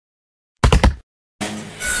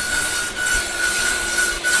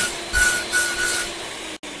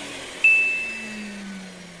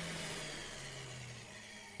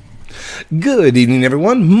Good evening,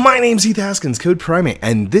 everyone. My name's Heath Haskins, Code Primate,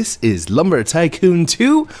 and this is Lumber Tycoon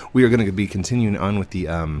 2. We are going to be continuing on with the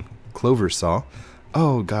Clover Saw.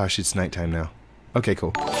 Oh gosh, it's nighttime now. Okay,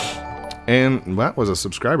 cool. And that was a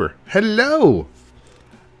subscriber. Hello!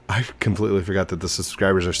 I completely forgot that the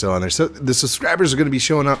subscribers are still on there. So the subscribers are going to be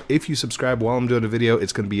showing up if you subscribe while I'm doing a video.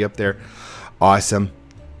 It's going to be up there. Awesome.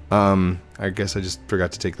 I guess I just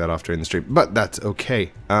forgot to take that off during the stream, but that's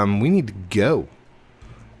okay. We need to go.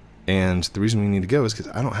 And the reason we need to go is because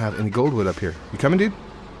I don't have any gold wood up here. You coming, dude?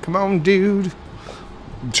 Come on, dude.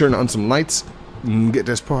 Turn on some lights and get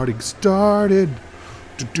this party started.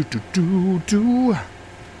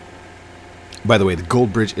 By the way, the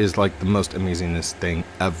gold bridge is like the most amazingest thing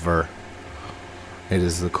ever. It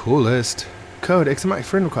is the coolest. Code, accept my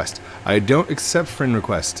friend request. I don't accept friend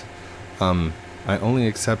request. I only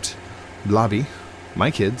accept lobby,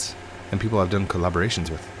 my kids, and people I've done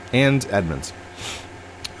collaborations with, and admins.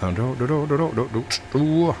 Let's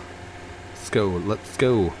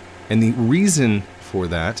go. And the reason for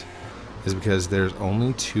that is because there's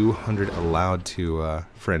only 200 allowed to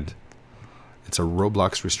friend. It's a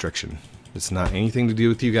Roblox restriction. It's not anything to do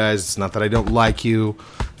with you guys. It's not that I don't like you.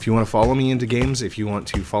 If you want to follow me into games, if you want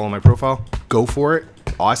to follow my profile, go for it.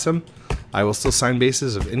 Awesome. I will still sign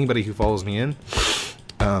bases of anybody who follows me in.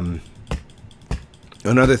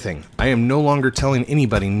 Another thing, I am no longer telling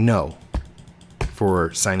anybody no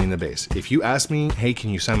for signing the base. If you ask me, hey,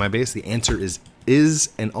 can you sign my base? The answer is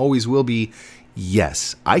and always will be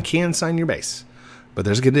yes. I can sign your base, but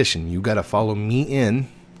there's a condition. You got to follow me in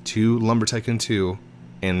to Lumber Tycoon 2,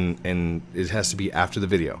 and it has to be after the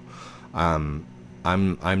video. I'm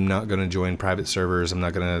not gonna join private servers. I'm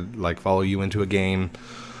not gonna like follow you into a game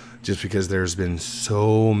just because there's been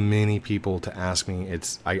so many people to ask me.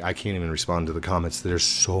 I can't even respond to the comments. There's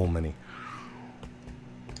so many.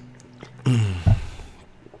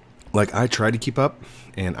 Like, I tried to keep up,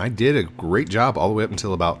 and I did a great job all the way up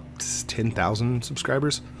until about 10,000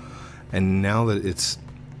 subscribers. And now that it's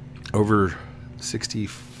over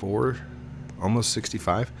 64, almost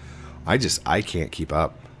 65, I can't keep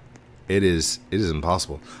up. It is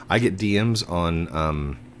impossible. I get DMs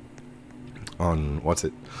on what's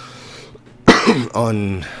it?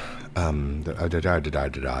 on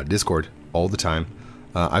Discord all the time.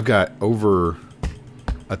 I've got over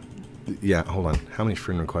yeah, hold on. How many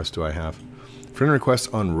friend requests do I have? Friend requests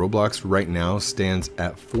on Roblox right now stands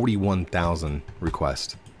at 41,000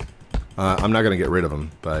 requests. I'm not going to get rid of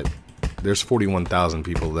them, but there's 41,000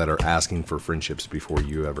 people that are asking for friendships before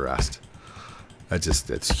you ever asked.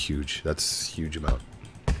 That's huge. That's a huge amount.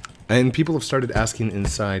 And people have started asking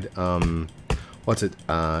inside,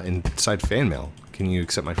 inside fan mail, can you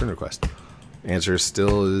accept my friend request? Answer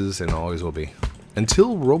still is and always will be.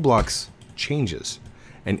 Until Roblox changes.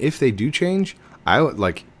 And if they do change, I would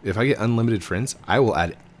if I get unlimited friends, I will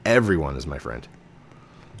add everyone as my friend.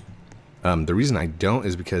 The reason I don't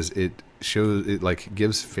is because it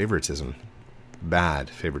gives favoritism,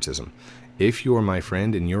 bad favoritism. If you're my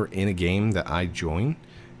friend and you're in a game that I join,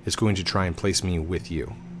 it's going to try and place me with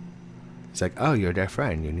you. It's like, oh, you're their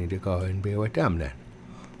friend, you need to go and be with them then.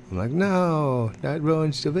 I'm like, no, that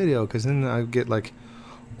ruins the video, because then I get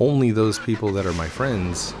only those people that are my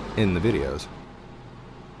friends in the videos.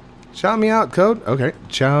 Shout me out, Code. Okay.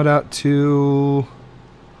 Shout out to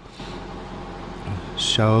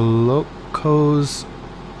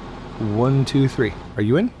Shalokos123. Are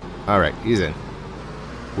you in? Alright, he's in.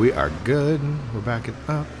 We are good. We're backing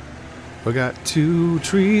up. We got 2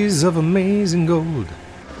 trees of amazing gold.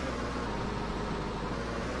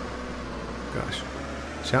 Gosh.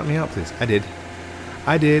 Shout me out, please. I did.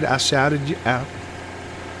 I shouted you out.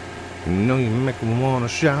 You know you make me wanna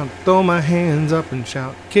shout, throw my hands up and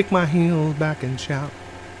shout, kick my heels back and shout.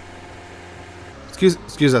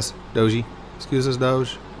 Excuse us, Doji. Excuse us,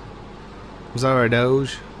 Doge. I'm sorry,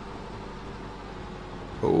 Doge.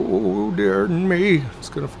 Oh dear me, it's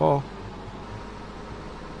gonna fall.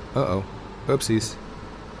 Uh-oh. Oopsies.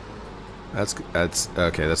 That's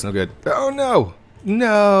okay, that's no good. Oh no!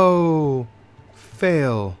 No!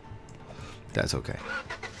 Fail. That's okay.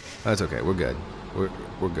 That's okay, we're good.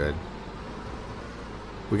 We're good.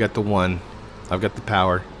 We got the 1. I've got the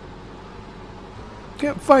power.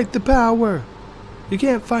 Can't fight the power. You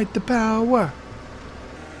can't fight the power.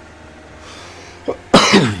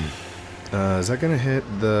 Is that gonna hit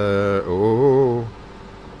the? Oh,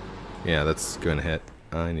 yeah, that's gonna hit.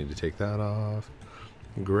 I need to take that off.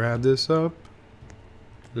 Grab this up,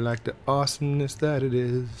 like the awesomeness that it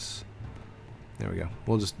is. There we go.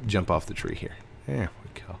 We'll just jump off the tree here. There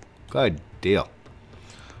we go. Good deal.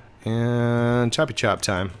 And choppy chop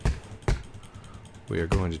time. We are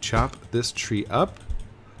going to chop this tree up.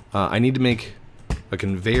 I need to make a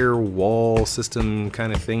conveyor wall system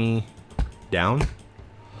kind of thingy down.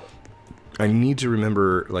 I need to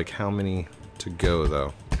remember like how many to go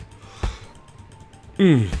though.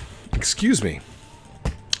 Excuse me.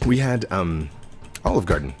 We had Olive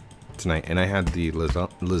Garden tonight, and I had the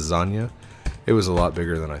lasagna. It was a lot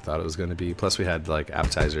bigger than I thought it was going to be. Plus we had like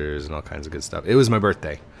appetizers and all kinds of good stuff. It was my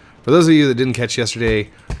birthday. For those of you that didn't catch yesterday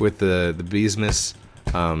with the Beesmas,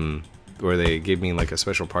 where they gave me like a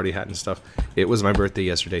special party hat and stuff, it was my birthday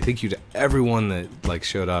yesterday. Thank you to everyone that like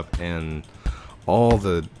showed up, and all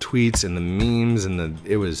the tweets and the memes, and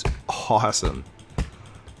it was awesome.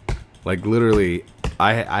 Like literally,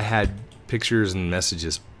 I had pictures and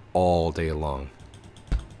messages all day long.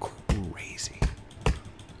 Crazy.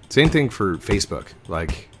 Same thing for Facebook.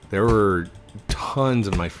 Like there were tons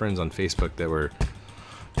of my friends on Facebook that were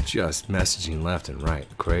just messaging left and right.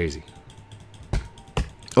 Crazy.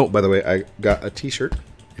 Oh, by the way, I got a t-shirt.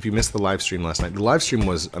 If you missed the live stream last night, the live stream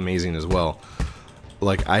was amazing as well.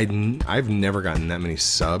 Like I've never gotten that many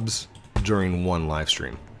subs during one live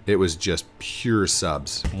stream. It was just pure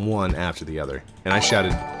subs, one after the other. And I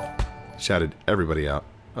shouted everybody out.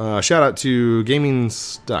 Shout out to Gaming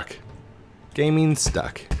Stuck. Gaming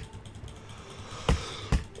Stuck.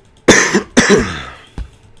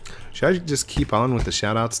 Should I just keep on with the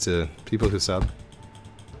shout outs to people who sub?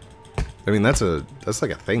 I mean, that's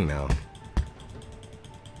like a thing now.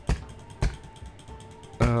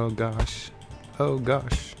 Oh gosh. Oh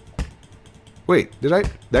gosh. Wait, that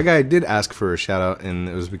guy did ask for a shout out, and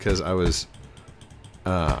it was because I was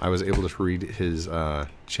able to read his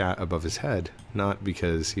chat above his head, not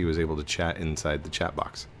because he was able to chat inside the chat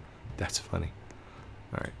box. That's funny.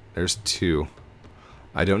 Alright, there's 2.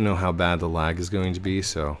 I don't know how bad the lag is going to be,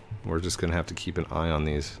 so we're just going to have to keep an eye on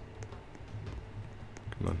these.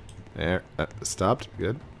 Come on. There. Stopped.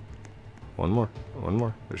 Good. One more. One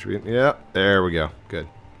more. There should be... Yeah, there we go. Good.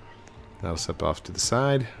 That'll step off to the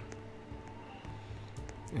side.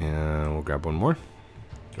 And we'll grab one more.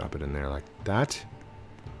 Drop it in there like that.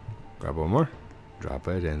 Grab one more. Drop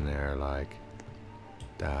it in there like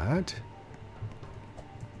that.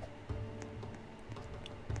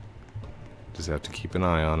 Just have to keep an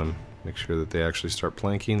eye on them. Make sure that they actually start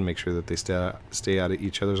planking. Make sure that they stay out of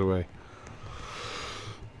each other's way.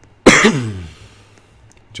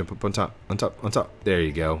 Jump up on top, on top, on top. There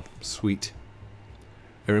you go. Sweet.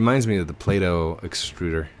 It reminds me of the Play-Doh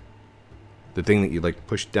extruder. The thing that you like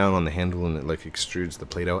push down on the handle and it like extrudes the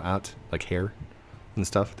Play-Doh out, like hair and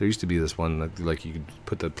stuff. There used to be this one that like you could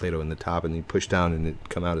put the Play-Doh in the top and you push down and it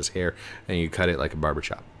come out as hair, and you cut it like a barber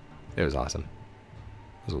shop. It was awesome.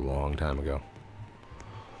 It was a long time ago.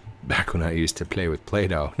 Back when I used to play with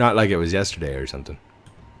Play-Doh. Not like it was yesterday or something.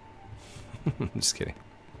 Just kidding.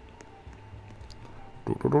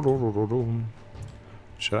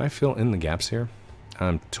 Should I fill in the gaps here?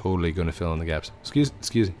 I'm totally going to fill in the gaps. Excuse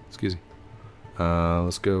me.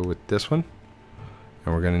 Let's go with this one.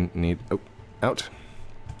 And we're going to need... Oh, out.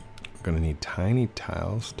 We're going to need tiny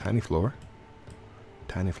tiles, tiny floor.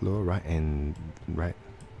 Tiny floor right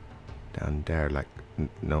down there, like...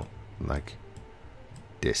 No, like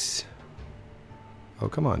this. Oh,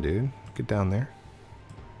 come on, dude. Get down there.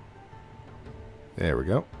 There we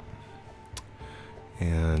go.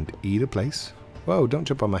 And eat a place. Whoa, don't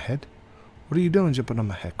jump on my head. What are you doing jumping on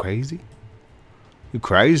my head? Crazy? You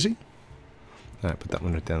crazy? Alright, put that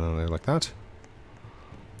one right down there like that.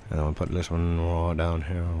 And I'm going to put this one right down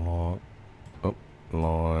here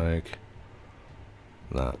like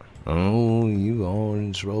that. Oh, you are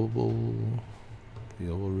in trouble.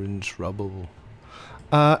 You're in trouble.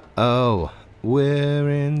 Uh-oh, we're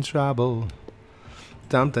in trouble.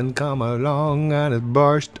 Something come along and it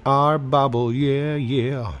burst our bubble. Yeah,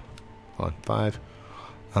 yeah. On 5.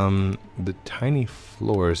 The tiny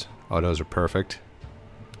floors. Oh, those are perfect.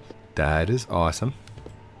 That is awesome.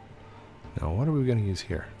 Now, what are we going to use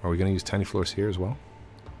here? Are we going to use tiny floors here as well?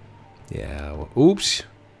 Yeah. Well, oops.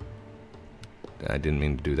 I didn't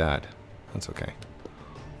mean to do that. That's okay.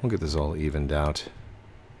 We'll get this all evened out.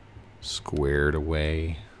 Squared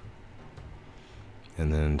away.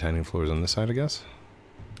 And then tiny floors on this side, I guess.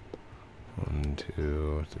 1,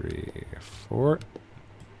 2, 3, 4.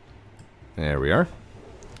 There we are.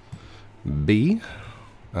 B.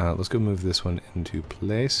 Let's go move this one into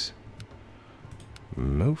place.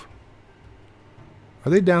 Move. Are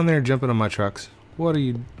they down there jumping on my trucks? What are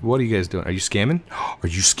you guys doing? Are you scamming? Are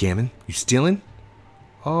you scamming? You stealing?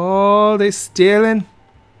 Oh, they stealing.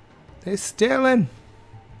 They stealing.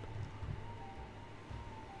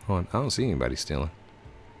 Hold on, I don't see anybody stealing.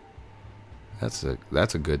 That's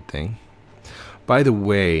a good thing. By the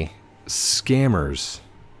way, scammers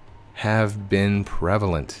have been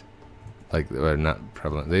prevalent. Like, not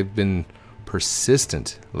prevalent. They've been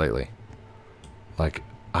persistent lately. Like,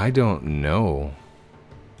 I don't know.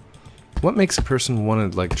 What makes a person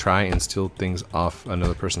want to, like, try and steal things off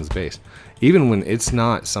another person's base? Even when it's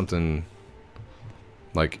not something,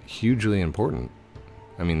 like, hugely important.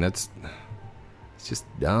 I mean, it's just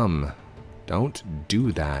dumb. Don't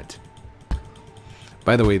do that.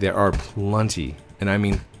 By the way, there are plenty, and I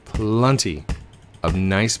mean plenty, of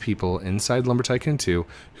nice people inside Lumber Tycoon 2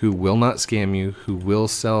 who will not scam you, who will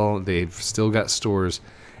sell. They've still got stores,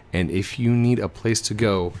 and if you need a place to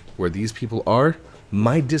go where these people are,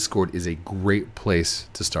 my Discord is a great place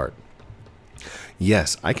to start.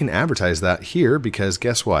 Yes, I can advertise that here because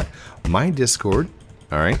guess what? My Discord,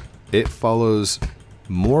 all right, it follows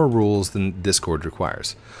more rules than Discord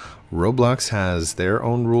requires. Roblox has their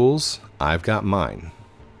own rules. I've got mine.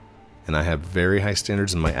 And I have very high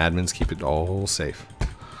standards, and my admins keep it all safe.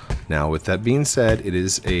 Now, with that being said, it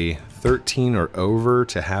is a 13 or over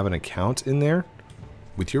to have an account in there.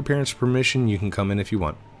 With your parents' permission, you can come in if you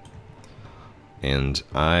want. And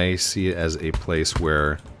I see it as a place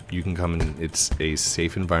where you can come in. It's a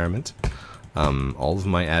safe environment. All of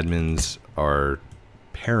my admins are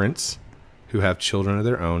parents who have children of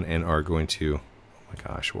their own and are going to... Oh my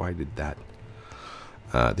gosh, why did that...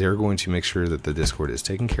 they're going to make sure that the Discord is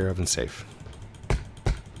taken care of and safe.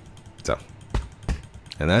 So,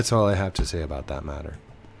 and that's all I have to say about that matter.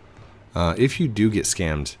 If you do get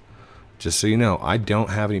scammed, just so you know, I don't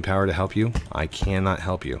have any power to help you. I cannot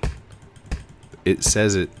help you. It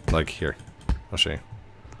says it, like here, I'll show you.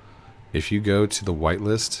 If you go to the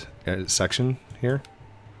whitelist section here,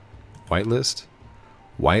 whitelist,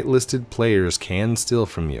 whitelisted players can steal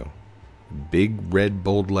from you. Big red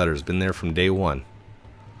bold letters, been there from day one.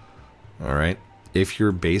 Alright, if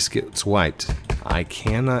your base gets wiped, I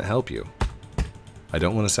cannot help you. I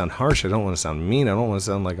don't want to sound harsh, I don't want to sound mean, I don't want to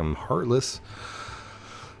sound like I'm heartless.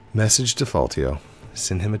 Message Defaultio.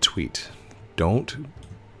 Send him a tweet. Don't,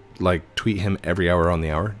 like, tweet him every hour on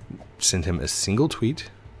the hour. Send him a single tweet.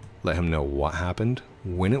 Let him know what happened,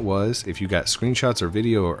 when it was. If you got screenshots or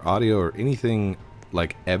video or audio or anything,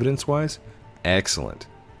 like, evidence-wise, excellent.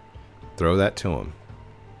 Throw that to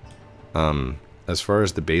him. As far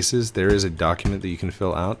as the bases, there is a document that you can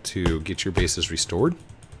fill out to get your bases restored.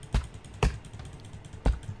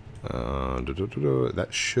 That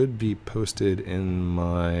should be posted in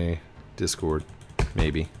my Discord.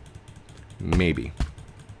 Maybe. Maybe.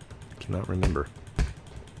 Cannot remember.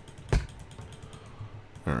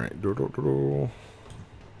 Alright.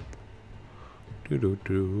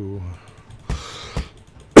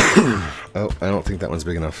 Oh, I don't think that one's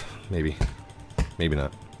big enough. Maybe. Maybe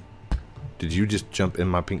not. Did you just jump in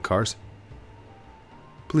my pink cars?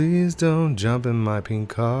 Please don't jump in my pink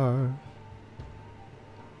car.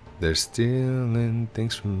 They're stealing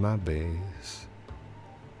things from my base.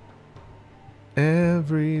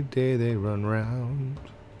 Every day they run round.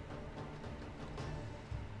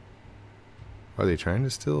 Are they trying to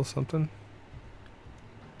steal something?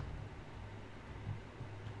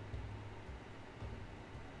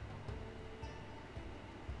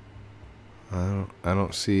 I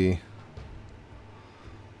don't see.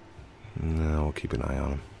 No, we'll keep an eye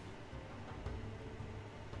on him.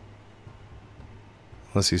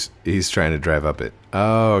 Unless he's trying to drive up it.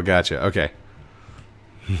 Oh, gotcha. Okay.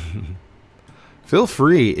 Feel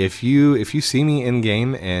free if you see me in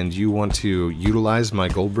game and you want to utilize my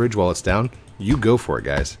gold bridge while it's down, you go for it,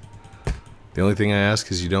 guys. The only thing I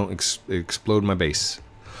ask is you don't explode my base.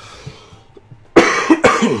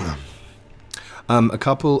 A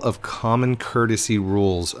couple of common courtesy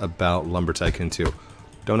rules about Lumber Tycoon 2.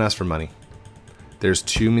 Don't ask for money. There's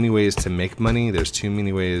too many ways to make money. There's too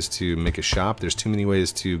many ways to make a shop. There's too many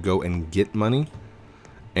ways to go and get money.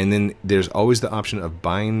 And then there's always the option of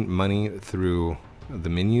buying money through the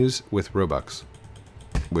menus with Robux,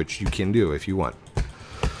 which you can do if you want.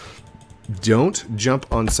 Don't jump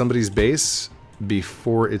on somebody's base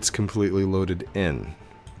before it's completely loaded in.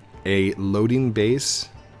 A loading base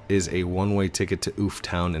is a one-way ticket to Oof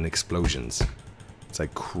Town and explosions. It's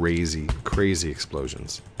like crazy, crazy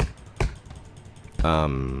explosions.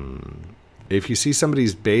 If you see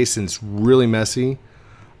somebody's base and it's really messy,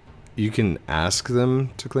 you can ask them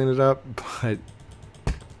to clean it up, but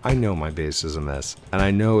I know my base is a mess, and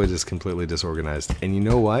I know it is completely disorganized. And you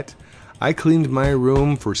know what? I cleaned my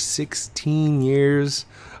room for 16 years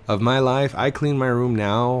of my life. I clean my room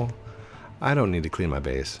now. I don't need to clean my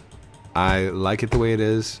base. I like it the way it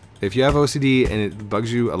is. If you have OCD and it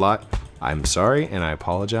bugs you a lot, I'm sorry and I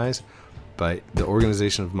apologize, but the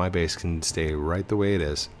organization of my base can stay right the way it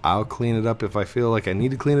is. I'll clean it up if I feel like I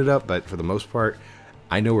need to clean it up, but for the most part,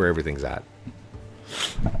 I know where everything's at.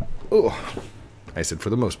 Oh, I said for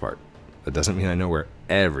the most part. That doesn't mean I know where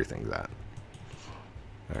everything's at.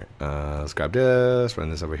 Alright, let's grab this, run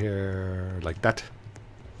this over here, like that.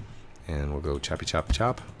 And we'll go choppy chop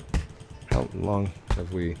chop. How long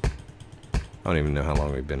have we... I don't even know how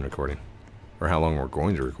long we've been recording. Or how long we're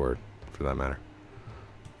going to record, for that matter.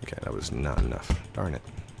 Okay, that was not enough. Darn it.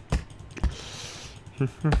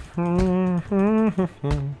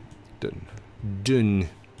 Done. Done.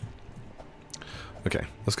 Okay,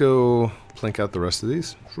 let's go plank out the rest of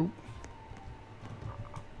these.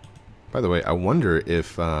 By the way, I wonder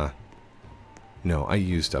if... no, I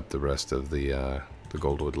used up the rest of the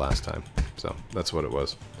goldwood last time. So, that's what it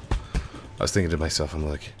was. I was thinking to myself, I'm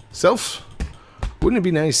like, Self, wouldn't it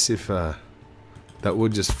be nice if that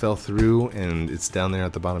wood just fell through and it's down there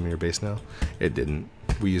at the bottom of your base now? It didn't.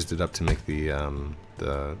 We used it up to make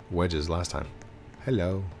the wedges last time.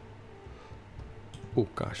 Hello. Oh,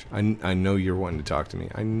 gosh. I know you're wanting to talk to me.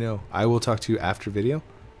 I know. I will talk to you after video.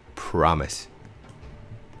 Promise.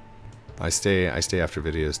 I stay after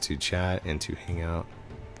videos to chat and to hang out.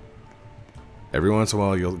 Every once in a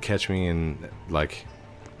while you'll catch me in, like,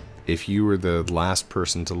 if you were the last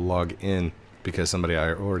person to log in because somebody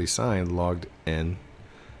I already signed logged in,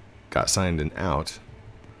 got signed and out,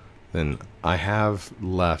 then I have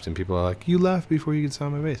left and people are like, you left before you could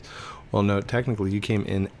sign my base. Well, no, technically you came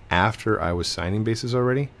in after I was signing bases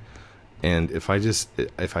already. And if I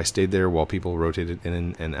stayed there while people rotated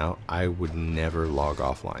in and out, I would never log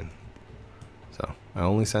offline. So I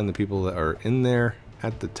only sign the people that are in there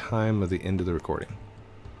at the time of the end of the recording.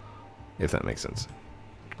 If that makes sense.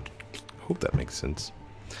 Hope that makes sense.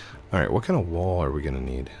 Alright, what kind of wall are we going to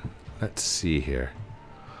need? Let's see here.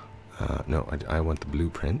 No, I want the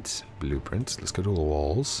blueprints. Blueprints. Let's go to the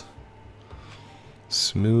walls.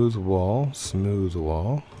 Smooth wall. Smooth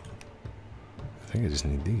wall. I think I just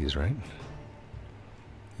need these, right?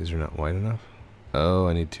 These are not wide enough. Oh,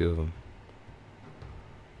 I need 2 of them.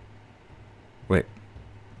 Wait.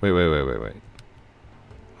 Wait.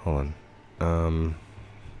 Hold on.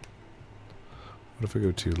 What if I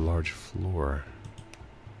go to large floor?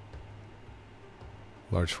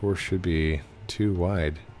 Large floor should be 2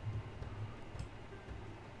 wide.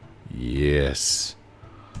 Yes.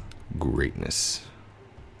 Greatness.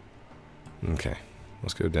 Okay.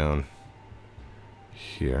 Let's go down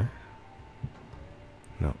here.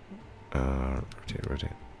 No.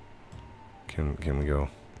 Rotate. Can we go?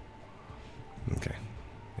 Okay.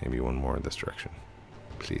 Maybe one more in this direction.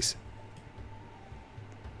 Please.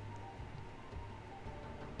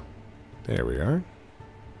 There we are.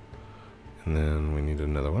 And then we need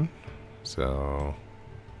another one. So,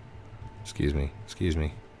 excuse me.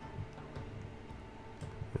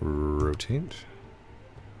 Rotate.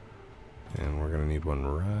 And we're going to need one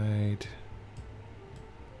right.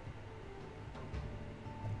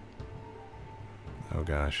 Oh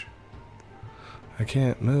gosh. I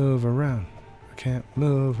can't move around. I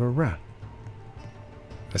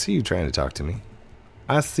see you trying to talk to me.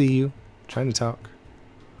 I see you trying to talk.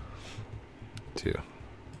 2,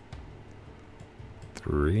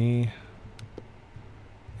 3,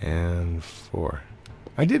 and 4.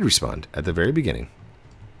 I did respond at the very beginning.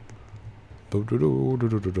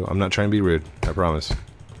 I'm not trying to be rude, I promise.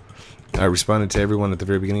 I responded to everyone at the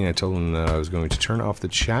very beginning. I told them that I was going to turn off the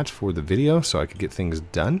chat for the video so I could get things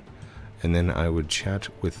done. And then I would chat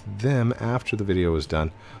with them after the video was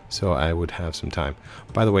done so I would have some time.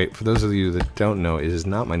 By the way, for those of you that don't know, it is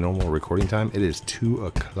not my normal recording time. It is 2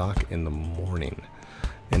 o'clock in the morning.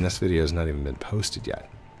 And this video has not even been posted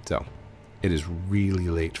yet. So, it is really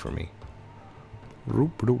late for me.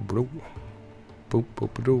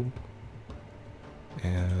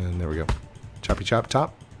 And there we go. Choppy chop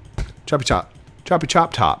top. Choppy chop. Choppy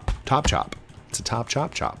chop top. Top chop. It's a top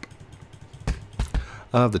chop chop.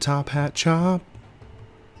 Of the top hat chop.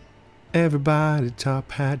 Everybody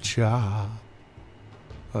top hat chop.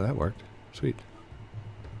 Oh, that worked. Sweet.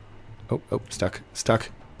 Oh, stuck.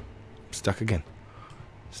 Stuck again.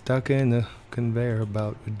 Stuck in the conveyor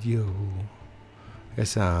belt with you.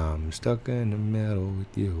 Yes, I'm stuck in the middle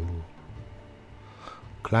with you.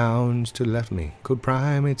 Clowns to the left of me. Code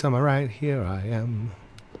primates on my right. Here I am.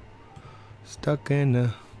 Stuck in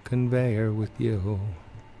the conveyor with you.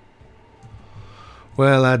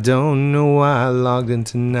 Well, I don't know why I logged in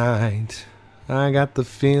tonight. I got the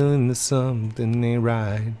feeling that something ain't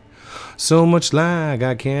right. So much lag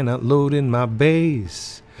I cannot load in my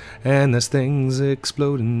base. And there's things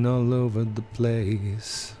exploding all over the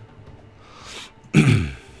place.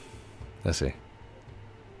 Let's see.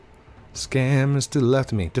 Scammers to the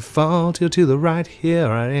left of me. Defaultio to the right. Here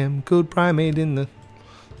I am. Code primate in the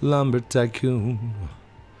Lumber Tycoon.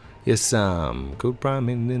 Yes, I'm code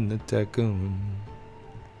priming in the tycoon.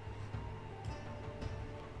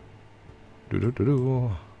 Do do do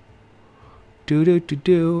do. Do do do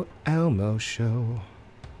do. Elmo show.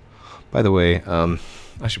 By the way,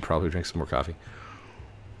 I should probably drink some more coffee.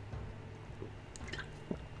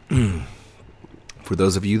 For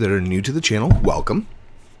those of you that are new to the channel, welcome.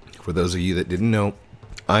 For those of you that didn't know,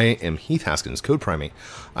 I am Heath Haskins, Code Primate.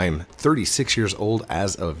 I am 36 years old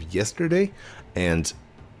as of yesterday, and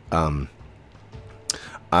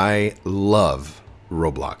I love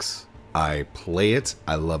Roblox. I play it.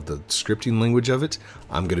 I love the scripting language of it.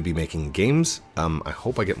 I'm going to be making games. I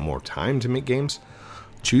hope I get more time to make games.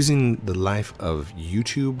 Choosing the life of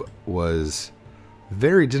YouTube was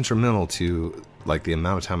very detrimental to like the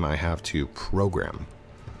amount of time I have to program.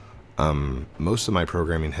 Most of my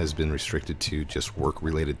programming has been restricted to just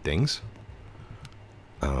work-related things.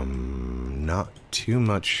 Not too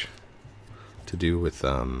much to do with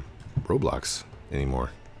Roblox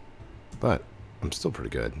anymore, but I'm still pretty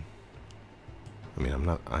good. I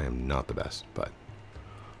mean, I am not the best, but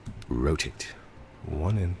rotate.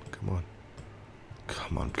 One in, come on.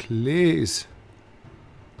 Come on, please.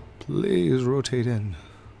 Please rotate in.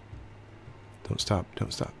 Don't stop,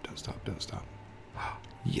 don't stop, don't stop, don't stop.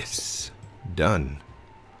 Yes, done.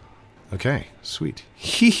 Okay, sweet.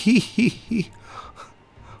 Hee hee hee hee.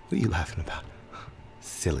 What are you laughing about?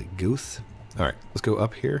 Silly goose. All right, let's go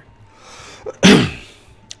up here.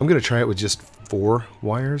 I'm gonna try it with just 4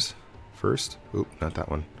 wires first. Oop, not that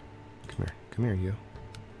one. Come here, you.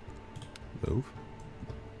 Move.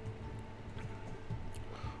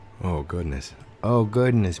 Oh goodness. Oh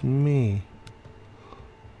goodness me.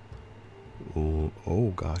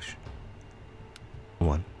 Oh gosh.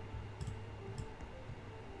 1.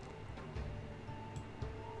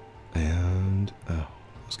 And oh,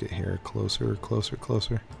 let's get here closer, closer,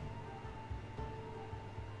 closer.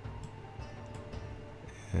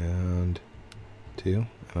 And 2. And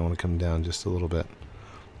I want to come down just a little bit.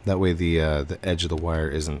 That way the edge of the wire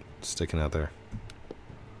isn't sticking out there.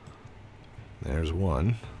 There's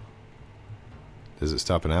 1. Does it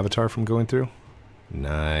stop an avatar from going through?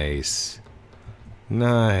 Nice.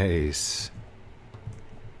 Nice.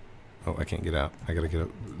 Oh, I can't get out. I gotta get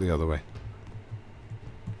out the other way.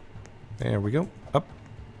 There we go. Up.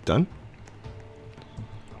 Done.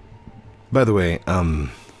 By the way, I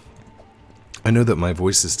know that my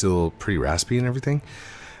voice is still pretty raspy and everything,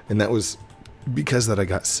 and that was because that I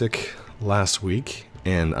got sick last week,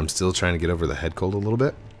 and I'm still trying to get over the head cold a little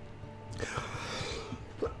bit.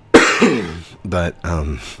 But,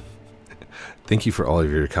 thank you for all of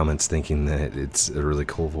your comments thinking that it's a really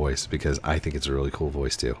cool voice, because I think it's a really cool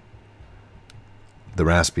voice too. The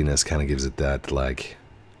raspiness kind of gives it that, like,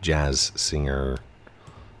 jazz singer,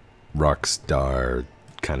 rock star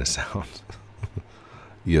kind of sound.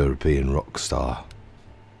 European rock star.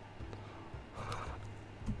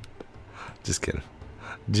 Just kidding.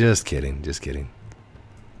 Just kidding. Just kidding.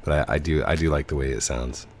 But I do like the way it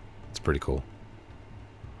sounds. It's pretty cool.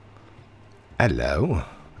 Hello.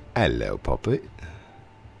 Hello, puppet.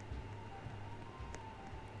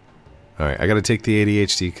 Alright, I gotta take the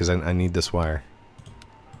ADHD because I need this wire.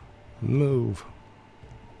 Move.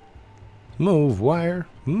 Move, wire.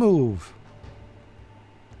 Move.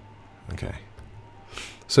 Okay.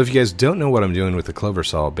 So if you guys don't know what I'm doing with the Clover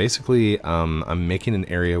Saw, basically I'm making an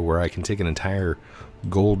area where I can take an entire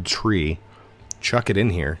gold tree, chuck it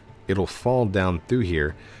in here, it'll fall down through here,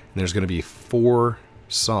 and there's going to be 4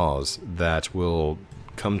 saws that will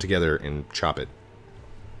come together and chop it.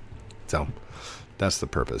 So that's the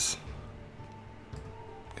purpose.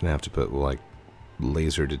 Gonna have to put like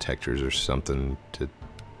laser detectors or something to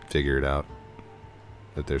figure it out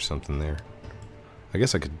that there's something there. I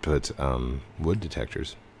guess I could put wood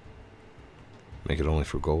detectors. Make it only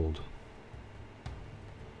for gold.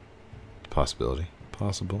 Possibility.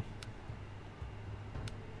 Possible.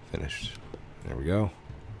 Finished. There we go.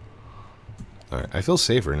 Alright, I feel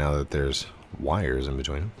safer now that there's wires in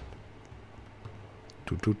between them.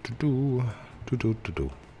 Do-do-do-do. Do-do-do-do.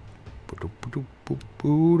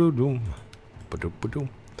 Ba-do-ba-do-ba-do-do-do. Ba-do-ba-do.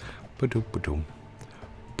 Ba-do-ba-do.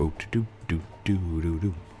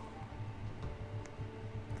 Bo-do-do-do-do-do-do.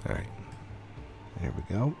 Alright, there we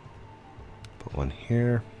go. Put one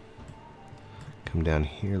here. Come down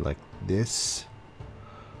here like this.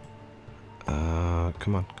 Come on,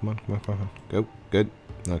 come on, come on, come on. Go, good.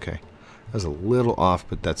 Okay. That was a little off,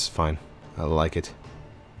 but that's fine. I like it.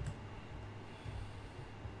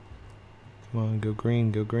 Come on, go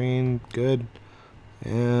green, good.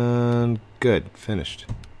 And good, finished.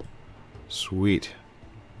 Sweet.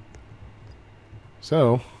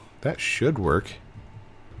 So, that should work.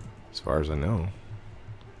 As far as I know.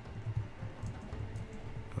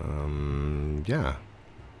 Yeah.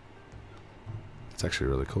 It's actually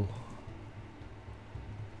really cool.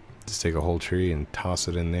 Just take a whole tree and toss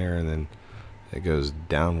it in there, and then it goes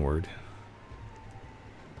downward.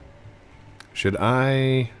 Should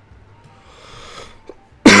I...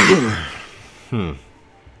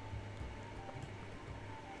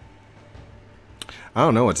 I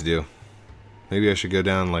don't know what to do. Maybe I should go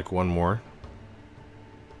down like one more.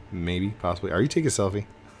 Maybe, possibly. Are you taking a selfie?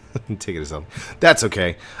 Taking a selfie. That's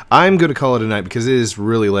okay. I'm going to call it a night because it is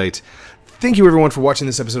really late. Thank you everyone for watching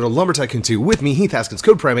this episode of Lumber Tycoon 2 with me, Heath Haskins,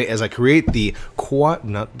 Code Primate, as I create the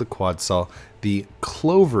quad saw, the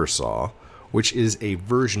Clover Saw, which is a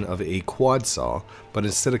version of a quad saw, but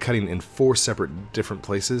instead of cutting in 4 separate different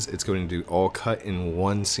places, it's going to do all cut in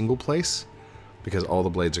one single place because all the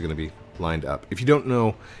blades are going to be lined up. If you don't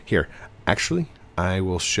know, here, actually, I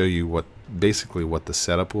will show you basically what the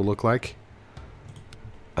setup will look like,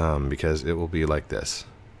 because it will be like this.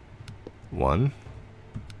 One.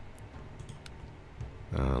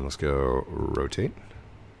 Let's go rotate.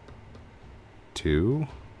 2.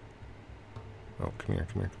 Oh, come here,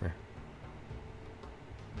 come here, come here.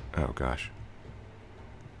 Oh, gosh.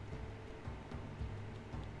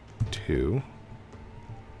 2.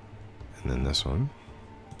 And then this one.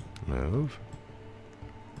 Move.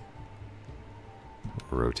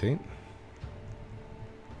 Rotate.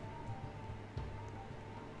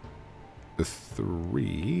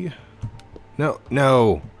 3. No,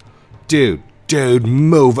 no. Dude,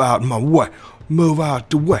 move out my way. Move out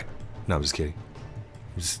the way. No, I'm just kidding.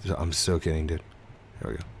 I'm so kidding, dude.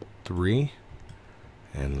 There we go. 3.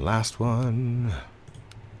 And last one.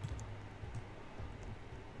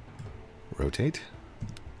 Rotate.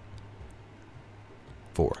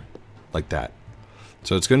 4. Like that.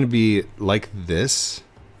 So it's going to be like this.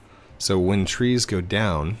 So when trees go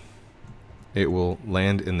down, it will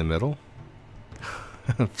land in the middle.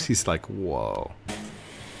 He's like, whoa.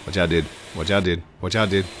 Watch out, dude. Watch out, dude. Watch out,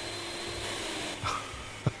 dude.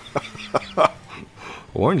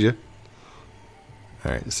 Warned you.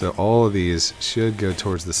 Alright, so all of these should go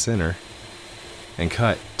towards the center and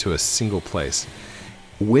cut to a single place.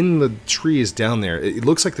 When the tree is down there, it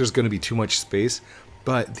looks like there's going to be too much space,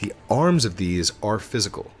 but the arms of these are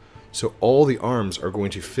physical. So all the arms are going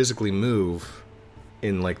to physically move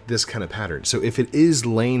in like this kind of pattern. So if it is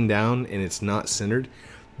laying down and it's not centered,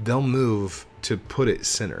 they'll move to put it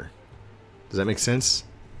center. Does that make sense?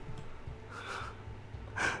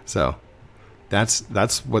 So that's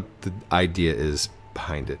what the idea is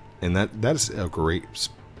behind it, and that's a great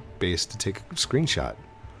space to take a screenshot.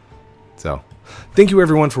 So thank you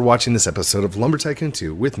everyone for watching this episode of Lumber Tycoon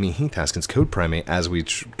 2 with me, Heath Haskins, Code Primate, as we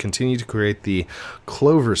continue to create the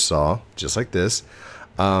Clover Saw just like this.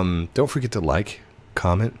 Don't forget to like,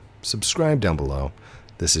 comment, subscribe down below.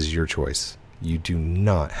 This is your choice. You do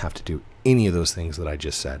not have to do any of those things that I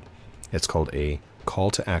just said. It's called a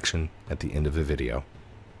call to action at the end of a video.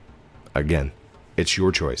 Again, it's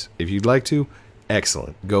your choice. If you'd like to,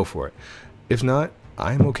 excellent, go for it. If not,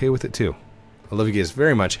 I'm okay with it too. I love you guys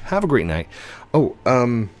very much. Have a great night. Oh,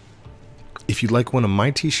 if you'd like one of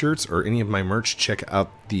my t-shirts or any of my merch, check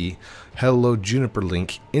out the Hello Juniper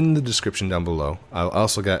link in the description down below. I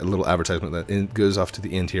also got a little advertisement that goes off to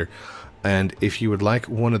the end here. And if you would like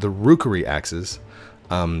one of the Ruki axes,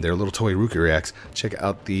 their little toy Ruki axe, check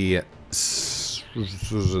out the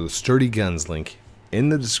Sturdy Guns link in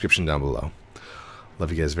the description down below.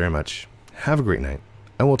 Love you guys very much. Have a great night,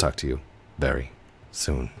 and we'll talk to you very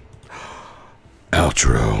soon.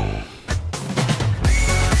 Outro.